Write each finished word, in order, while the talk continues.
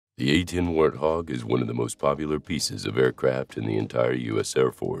The A-10 Warthog is one of the most popular pieces of aircraft in the entire U.S.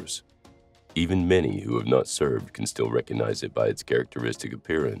 Air Force. Even many who have not served can still recognize it by its characteristic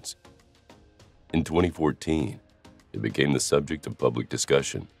appearance. In 2014, it became the subject of public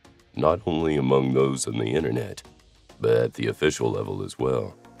discussion, not only among those on the internet, but at the official level as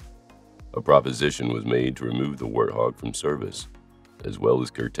well. A proposition was made to remove the Warthog from service, as well as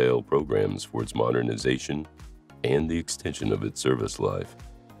curtail programs for its modernization and the extension of its service life.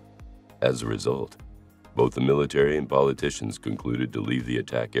 As a result, both the military and politicians concluded to leave the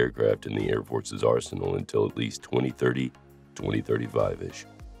attack aircraft in the Air Force's arsenal until at least 2030, 2035-ish.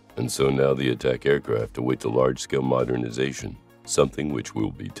 And so now the attack aircraft awaits a large-scale modernization, something which we'll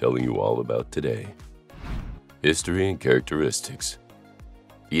be telling you all about today. History and characteristics.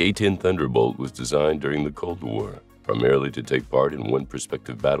 The A-10 Thunderbolt was designed during the Cold War, primarily to take part in one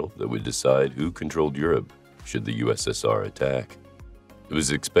prospective battle that would decide who controlled Europe should the USSR attack. It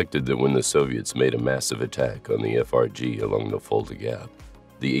was expected that when the Soviets made a massive attack on the FRG along the Fulda Gap,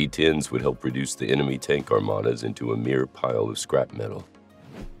 the A-10s would help reduce the enemy tank armadas into a mere pile of scrap metal.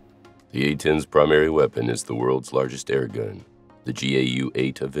 The A-10's primary weapon is the world's largest airgun, the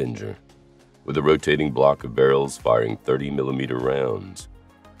GAU-8 Avenger, with a rotating block of barrels firing 30mm rounds.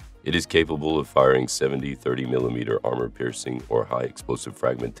 It is capable of firing 70 30mm armor-piercing or high-explosive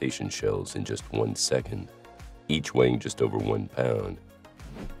fragmentation shells in just 1 second, each weighing just over 1 pound.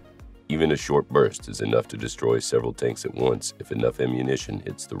 Even a short burst is enough to destroy several tanks at once if enough ammunition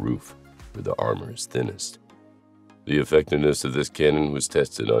hits the roof, where the armor is thinnest. The effectiveness of this cannon was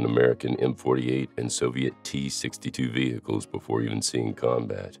tested on American M48 and Soviet T-62 vehicles before even seeing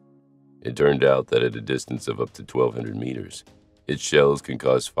combat. It turned out that at a distance of up to 1,200 meters, its shells can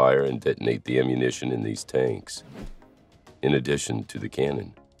cause fire and detonate the ammunition in these tanks. In addition to the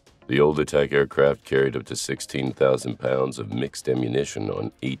cannon, the old attack aircraft carried up to 16,000 pounds of mixed ammunition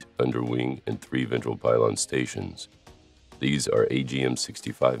on 8 underwing and 3 ventral pylon stations. These are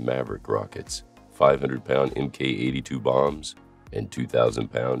AGM-65 Maverick rockets, 500-pound Mk-82 bombs, and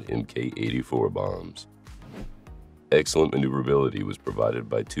 2,000-pound Mk-84 bombs. Excellent maneuverability was provided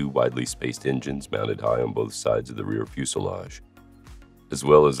by 2 widely spaced engines mounted high on both sides of the rear fuselage, as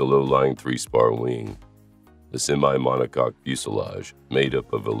well as a low-lying 3-spar wing. The semi-monocoque fuselage, made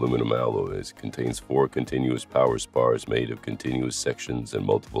up of aluminum alloys, contains 4 continuous power spars made of continuous sections and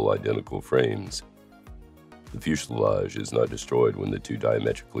multiple identical frames. The fuselage is not destroyed when the 2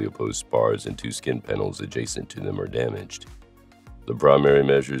 diametrically opposed spars and 2 skin panels adjacent to them are damaged. The primary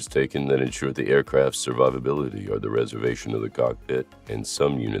measures taken that ensure the aircraft's survivability are the reservation of the cockpit and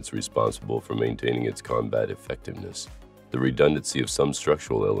some units responsible for maintaining its combat effectiveness, the redundancy of some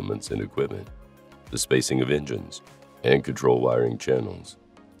structural elements and equipment, the spacing of engines, and control wiring channels.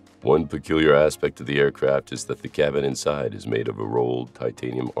 One peculiar aspect of the aircraft is that the cabin inside is made of a rolled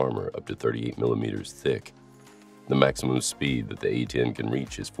titanium armor up to 38mm thick. The maximum speed that the A-10 can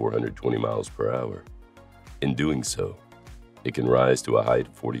reach is 420 miles per hour. In doing so, it can rise to a height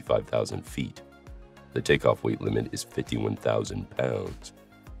of 45,000 feet. The takeoff weight limit is 51,000 pounds,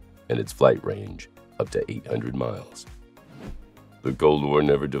 and its flight range up to 800 miles. The Cold War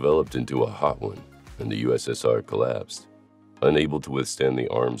never developed into a hot one, and the USSR collapsed, unable to withstand the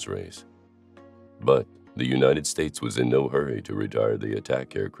arms race. But the United States was in no hurry to retire the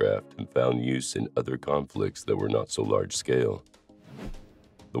attack aircraft and found use in other conflicts that were not so large-scale.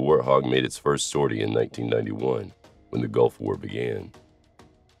 The Warthog made its first sortie in 1991, when the Gulf War began.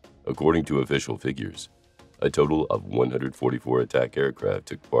 According to official figures, a total of 144 attack aircraft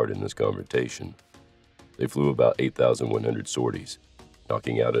took part in this confrontation. They flew about 8,100 sorties,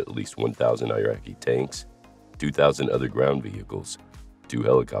 knocking out at least 1,000 Iraqi tanks, 2,000 other ground vehicles, 2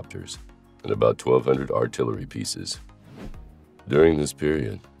 helicopters, and about 1,200 artillery pieces. During this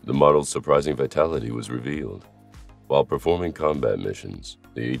period, the model's surprising vitality was revealed. While performing combat missions,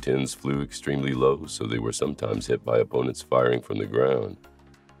 the A-10s flew extremely low, so they were sometimes hit by opponents firing from the ground.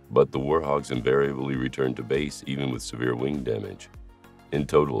 But the Warthogs invariably returned to base even with severe wing damage. In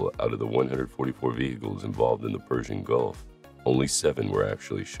total, out of the 144 vehicles involved in the Persian Gulf, only 7 were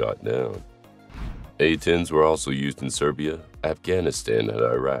actually shot down. A-10s were also used in Serbia, Afghanistan, and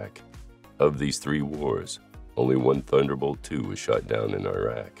Iraq. Of these 3 wars, only 1 Thunderbolt II was shot down in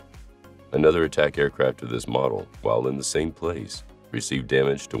Iraq. Another attack aircraft of this model, while in the same place, received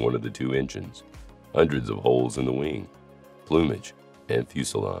damage to one of the 2 engines, hundreds of holes in the wing, plumage, and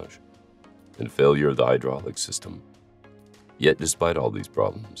fuselage, and failure of the hydraulic system. Yet despite all these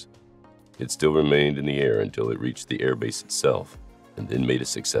problems, it still remained in the air until it reached the airbase itself and then made a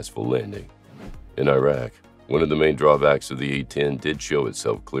successful landing. In Iraq, one of the main drawbacks of the A-10 did show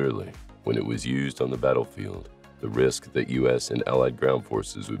itself clearly when it was used on the battlefield. the risk that U.S. and Allied ground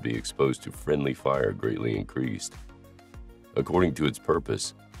forces would be exposed to friendly fire greatly increased. According to its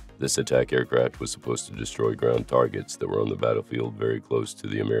purpose, this attack aircraft was supposed to destroy ground targets that were on the battlefield very close to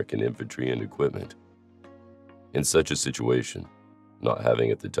the American infantry and equipment. In such a situation, not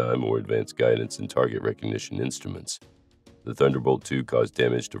having at the time more advanced guidance and target recognition instruments, the Thunderbolt II caused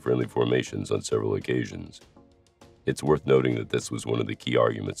damage to friendly formations on several occasions. It's worth noting that this was one of the key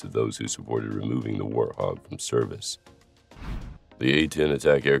arguments of those who supported removing the Warthog from service. The A-10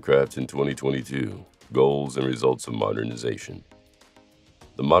 attack aircraft in 2022, goals and results of modernization.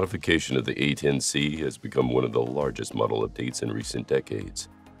 The modification of the A-10C has become one of the largest model updates in recent decades.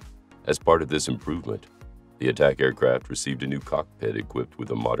 As part of this improvement, the attack aircraft received a new cockpit equipped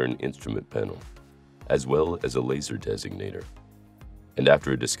with a modern instrument panel, as well as a laser designator. And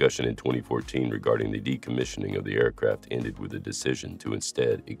after a discussion in 2014 regarding the decommissioning of the aircraft ended with a decision to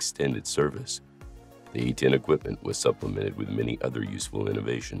instead extend its service, the A-10 equipment was supplemented with many other useful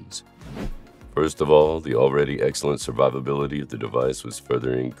innovations. First of all, the already excellent survivability of the device was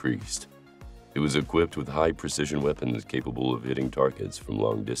further increased. It was equipped with high-precision weapons capable of hitting targets from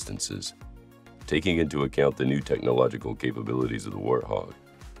long distances. Taking into account the new technological capabilities of the Warthog,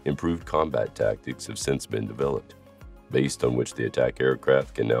 improved combat tactics have since been developed, based on which the attack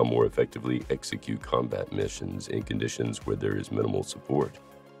aircraft can now more effectively execute combat missions in conditions where there is minimal support,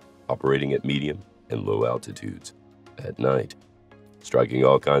 operating at medium and low altitudes, at night, striking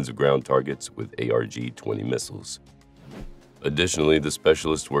all kinds of ground targets with ARG-20 missiles. Additionally, the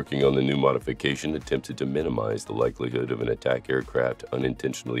specialists working on the new modification attempted to minimize the likelihood of an attack aircraft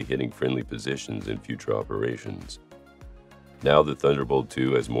unintentionally hitting friendly positions in future operations. Now the Thunderbolt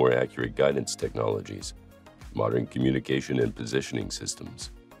II has more accurate guidance technologies, modern communication and positioning systems.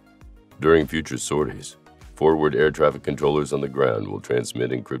 During future sorties, forward air traffic controllers on the ground will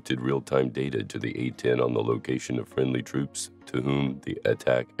transmit encrypted real-time data to the A-10 on the location of friendly troops to whom the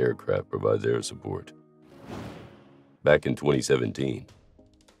attack aircraft provides air support. Back in 2017,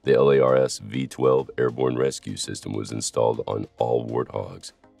 the LARS V-12 airborne rescue system was installed on all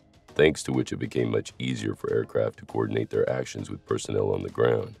Warthogs, thanks to which it became much easier for aircraft to coordinate their actions with personnel on the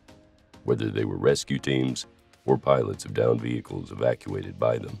ground, whether they were rescue teams or pilots of downed vehicles evacuated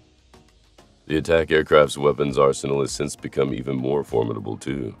by them. The attack aircraft's weapons arsenal has since become even more formidable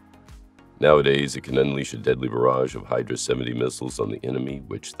too. Nowadays, it can unleash a deadly barrage of Hydra 70 missiles on the enemy,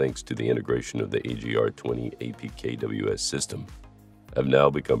 which, thanks to the integration of the AGR-20 APKWS system, have now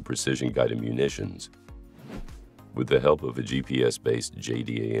become precision-guided munitions. With the help of a GPS-based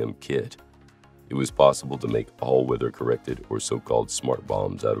JDAM kit, it was possible to make all-weather corrected or so-called smart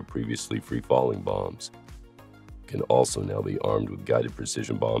bombs out of previously free-falling bombs. It can also now be armed with guided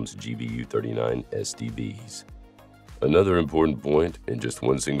precision bombs GVU-39 SDBs. Another important point, in just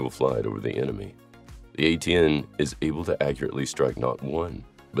one single flight over the enemy, the A-10 is able to accurately strike not one,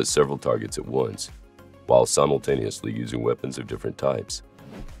 but several targets at once, while simultaneously using weapons of different types.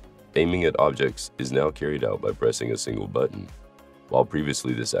 Aiming at objects is now carried out by pressing a single button, while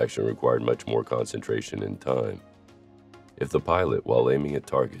previously this action required much more concentration and time. If the pilot, while aiming at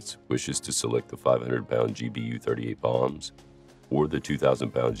targets, wishes to select the 500-pound GBU-38 bombs or the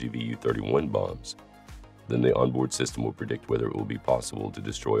 2,000-pound GBU-31 bombs, then the onboard system will predict whether it will be possible to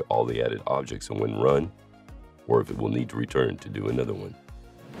destroy all the added objects in one run, or if it will need to return to do another one.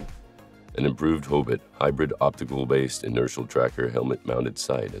 An improved Hobbit hybrid optical-based inertial tracker helmet-mounted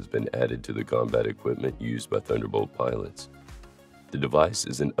sight has been added to the combat equipment used by Thunderbolt pilots. The device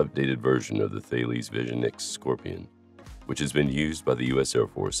is an updated version of the Thales Vision X Scorpion, which has been used by the U.S. Air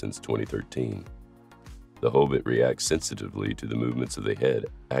Force since 2013. The Hobbit reacts sensitively to the movements of the head,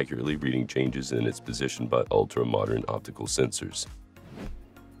 accurately reading changes in its position by ultra-modern optical sensors.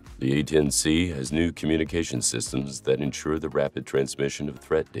 The A-10C has new communication systems that ensure the rapid transmission of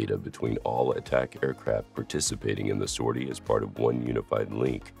threat data between all attack aircraft participating in the sortie as part of one unified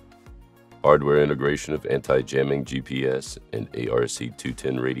link. Hardware integration of anti-jamming GPS and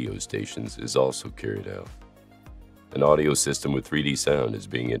ARC-210 radio stations is also carried out. An audio system with 3D sound is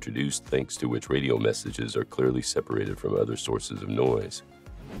being introduced, thanks to which radio messages are clearly separated from other sources of noise.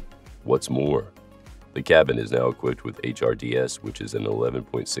 What's more, the cabin is now equipped with HRDS, which is an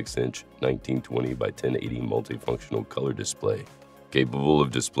 11.6-inch 1920 by 1080 multifunctional color display, capable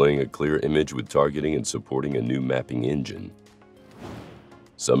of displaying a clear image with targeting and supporting a new mapping engine.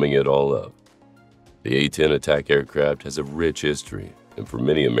 Summing it all up, the A-10 attack aircraft has a rich history, and for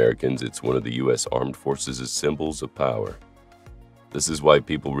many Americans, it's one of the U.S. Armed Forces' symbols of power. This is why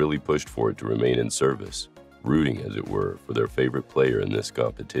people really pushed for it to remain in service, rooting, as it were, for their favorite player in this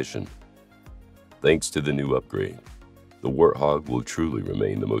competition. Thanks to the new upgrade, the Warthog will truly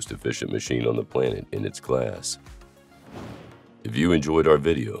remain the most efficient machine on the planet in its class. If you enjoyed our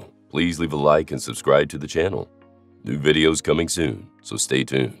video, please leave a like and subscribe to the channel. New videos coming soon, so stay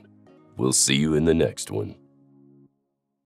tuned. We'll see you in the next one.